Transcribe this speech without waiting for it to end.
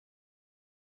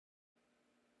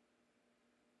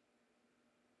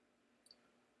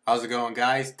How's it going,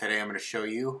 guys? Today I'm going to show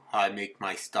you how I make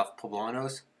my stuffed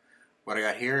poblanos. What I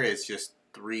got here is just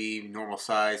 3 normal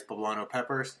sized poblano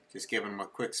peppers. Just giving them a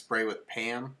quick spray with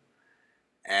Pam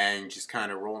and just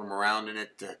kind of rolling them around in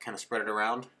it to kind of spread it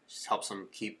around. Just helps them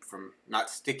keep from not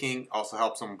sticking. Also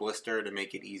helps them blister to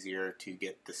make it easier to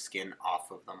get the skin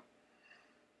off of them.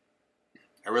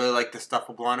 I really like the stuffed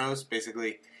poblanos.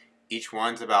 Basically, each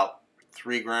one's about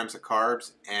 3 grams of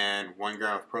carbs and 1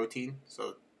 gram of protein.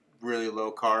 So really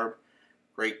low carb,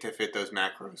 great to fit those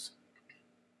macros.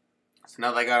 So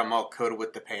now that I got them all coated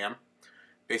with the Pam,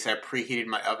 basically I preheated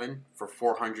my oven for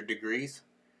 400 degrees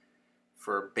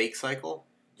for bake cycle.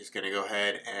 Just going to go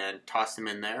ahead and toss them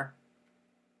in there.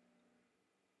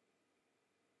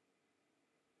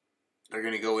 They're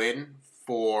going to go in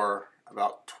for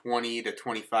about 20 to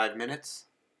 25 minutes.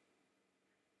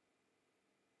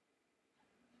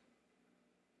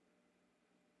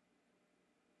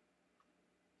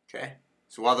 Okay,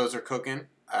 so while those are cooking,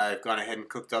 I've gone ahead and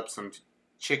cooked up some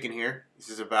chicken here. This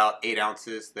is about 8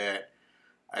 ounces that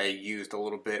I used a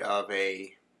little bit of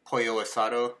a pollo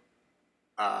asado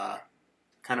kind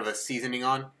of a seasoning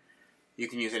on. You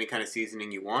can use any kind of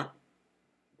seasoning you want.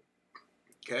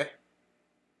 Okay,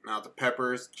 now the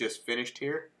peppers just finished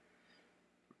here.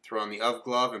 Throw on the oven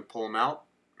glove and pull them out.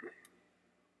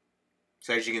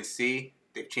 So as you can see,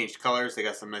 they've changed colors. They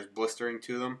got some nice blistering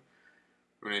to them.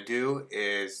 What I'm going to do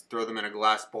is throw them in a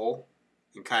glass bowl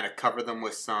and kind of cover them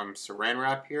with some saran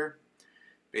wrap here.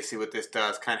 Basically what this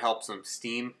does kind of helps them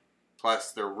steam,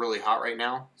 plus they're really hot right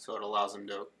now, so it allows them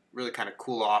to really kind of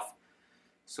cool off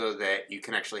so that you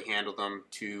can actually handle them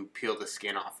to peel the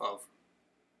skin off of.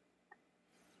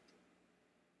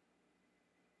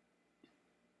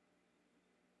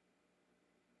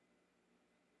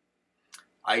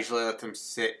 I usually let them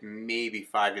sit maybe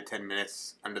 5 to 10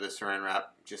 minutes under the saran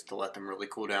wrap just to let them really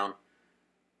cool down.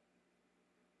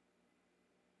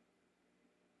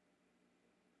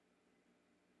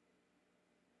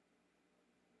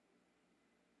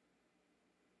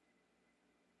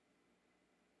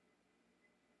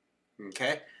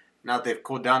 Okay, now that they've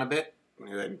cooled down a bit, I'm going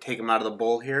to go ahead and take them out of the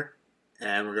bowl here,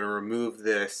 and we're going to remove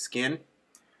the skin.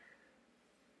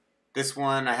 This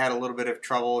one I had a little bit of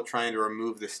trouble trying to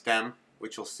remove the stem,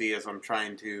 which you'll see as I'm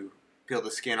trying to peel the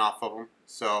skin off of them.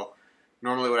 So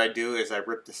normally what I do is I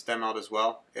rip the stem out as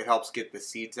well. It helps get the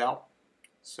seeds out.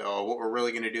 So what we're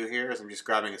really going to do here is I'm just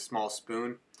grabbing a small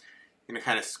spoon. I'm going to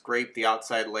kind of scrape the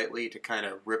outside lightly to kind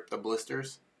of rip the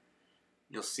blisters.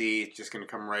 You'll see it's just going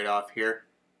to come right off here.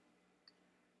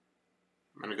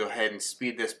 I'm going to go ahead and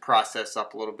speed this process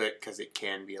up a little bit because it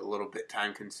can be a little bit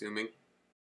time consuming.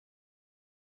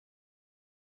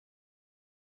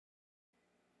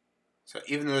 So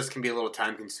even though this can be a little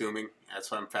time consuming, that's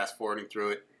why I'm fast forwarding through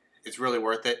it. It's really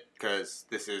worth it because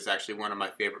this is actually one of my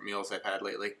favorite meals I've had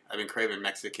lately. I've been craving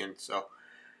Mexican, so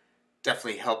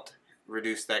definitely helped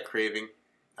reduce that craving.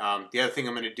 The other thing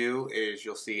I'm going to do is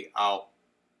you'll see I'll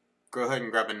go ahead and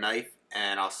grab a knife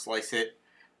and I'll slice it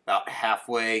about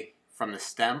halfway from the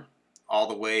stem all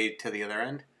the way to the other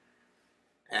end.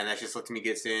 And that just lets me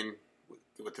get in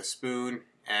with the spoon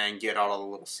and get out all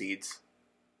the little seeds.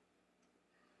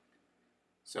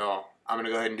 So I'm going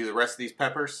to go ahead and do the rest of these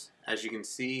peppers. As you can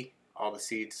see, all the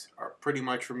seeds are pretty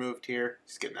much removed here.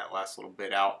 Just getting that last little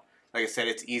bit out. Like I said,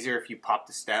 it's easier if you pop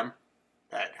the stem.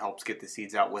 That helps get the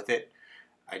seeds out with it.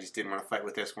 I just didn't want to fight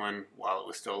with this one while it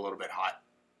was still a little bit hot.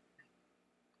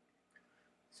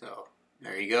 So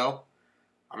there you go.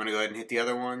 I'm going to go ahead and hit the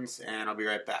other ones and I'll be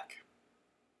right back.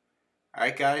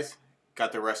 Alright guys,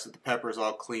 got the rest of the peppers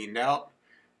all cleaned out.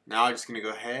 Now I'm just going to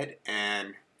go ahead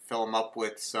and fill them up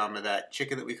with some of that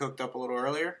chicken that we cooked up a little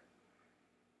earlier.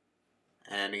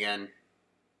 And again,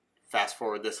 fast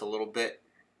forward this a little bit,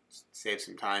 save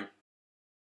some time.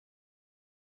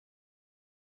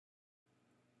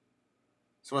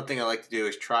 So one thing I like to do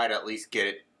is try to at least get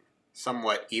it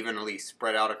somewhat evenly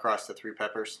spread out across the 3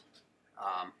 peppers.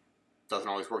 Doesn't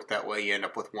always work that way. You end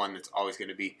up with one that's always going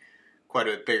to be quite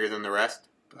a bit bigger than the rest,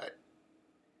 but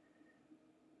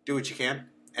do what you can.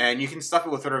 And you can stuff it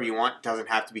with whatever you want. It doesn't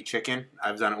have to be chicken.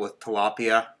 I've done it with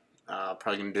tilapia.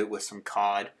 Probably going to do it with some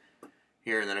cod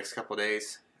here in the next couple of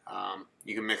days.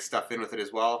 You can mix stuff in with it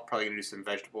as well. Probably going to do some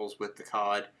vegetables with the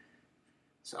cod.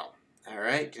 So,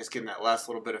 alright, just getting that last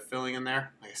little bit of filling in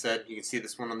there. Like I said, you can see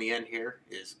this one on the end here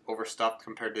is overstuffed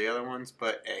compared to the other ones,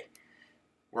 but hey,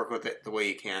 work with it the way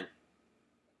you can.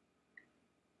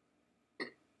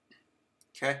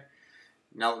 Okay,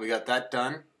 now that we got that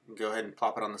done, go ahead and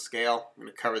plop it on the scale. I'm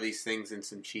going to cover these things in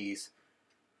some cheese.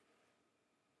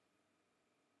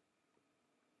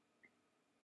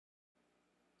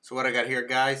 So what I got here,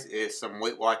 guys, is some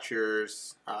Weight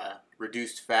Watchers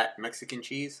reduced fat Mexican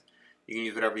cheese. You can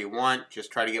use whatever you want. Just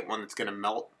try to get one that's going to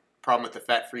melt. Problem with the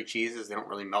fat-free cheeses, they don't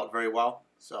really melt very well.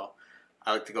 So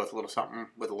I like to go with a little something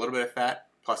with a little bit of fat.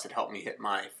 Plus it helped me hit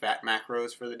my fat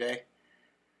macros for the day.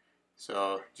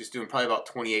 So just doing probably about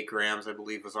 28 grams, I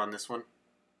believe, was on this one.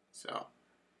 So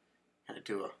kind of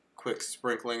do a quick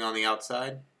sprinkling on the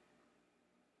outside.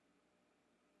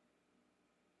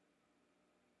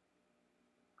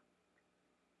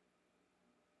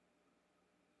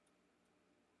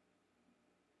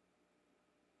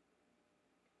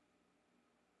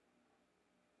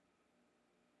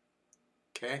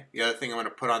 Okay, the other thing I'm going to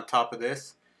put on top of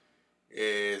this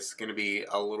is going to be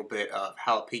a little bit of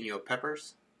jalapeno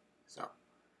peppers. So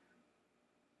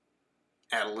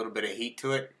add a little bit of heat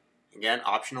to it. Again,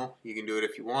 optional. You can do it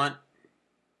if you want.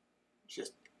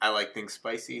 Just I like things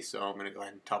spicy, so I'm going to go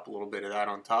ahead and top a little bit of that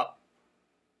on top.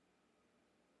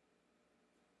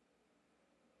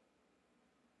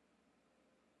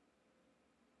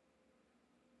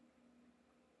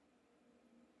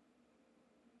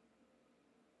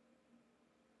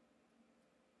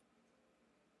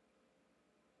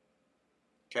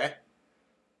 Okay.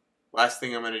 Last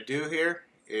thing I'm going to do here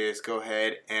is go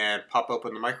ahead and pop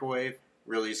open the microwave.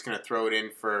 Really just going to throw it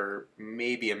in for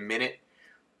maybe a minute.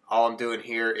 All I'm doing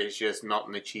here is just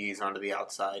melting the cheese onto the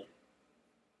outside.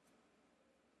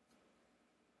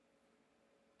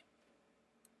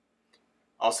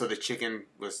 Also, the chicken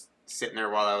was sitting there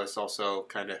while I was also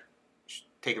kind of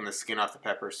taking the skin off the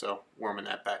pepper, so warming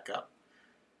that back up.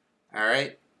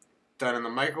 Alright, done in the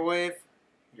microwave.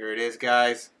 Here it is,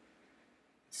 guys.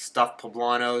 Stuffed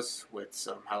poblanos with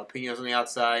some jalapenos on the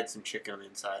outside, some chicken on the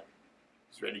inside.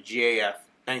 It's ready GAF.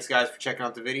 Thanks, guys, for checking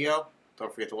out the video.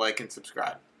 Don't forget to like and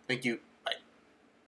subscribe. Thank you.